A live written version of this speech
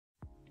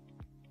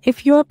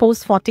If you're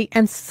post 40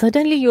 and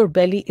suddenly your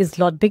belly is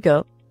a lot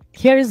bigger,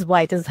 here is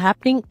why it is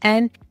happening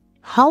and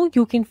how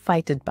you can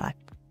fight it back.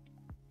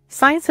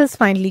 Science is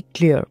finally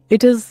clear.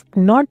 It is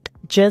not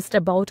just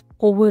about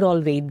overall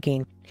weight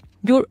gain.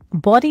 Your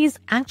body is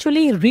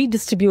actually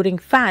redistributing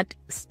fat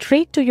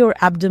straight to your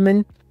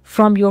abdomen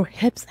from your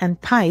hips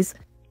and thighs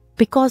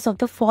because of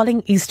the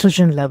falling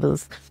estrogen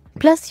levels.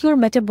 Plus, your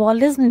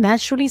metabolism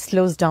naturally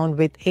slows down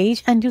with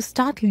age and you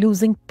start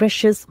losing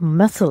precious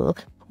muscle,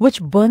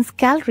 which burns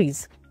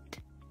calories.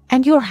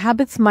 And your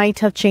habits might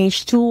have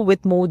changed too,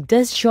 with more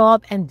desk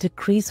job and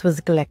decreased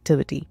physical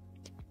activity.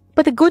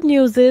 But the good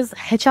news is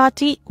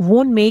HRT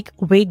won't make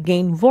weight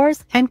gain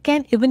worse and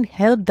can even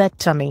help that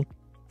tummy.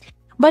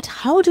 But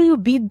how do you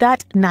beat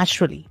that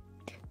naturally?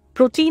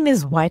 Protein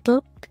is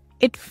vital.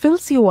 It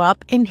fills you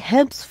up and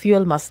helps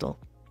fuel muscle.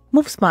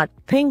 Move smart.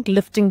 Think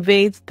lifting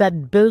weights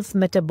that builds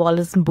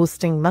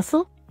metabolism-boosting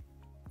muscle.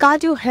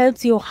 Cardio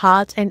helps your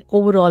heart and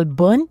overall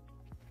burn.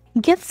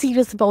 Get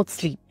serious about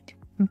sleep.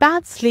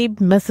 Bad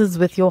sleep messes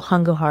with your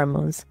hunger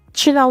hormones.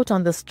 Chill out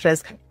on the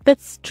stress.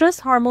 That stress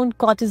hormone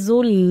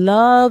cortisol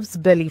loves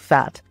belly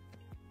fat.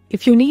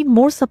 If you need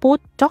more support,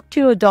 talk to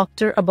your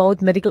doctor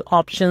about medical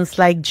options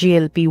like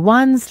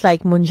GLP-1s,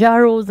 like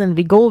Mounjaros and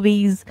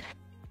Wegovys.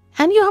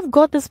 And you have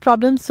got this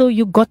problem, so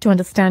you got to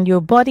understand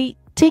your body,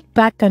 take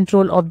back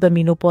control of the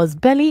menopause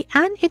belly,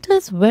 and it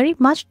is very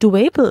much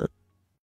doable.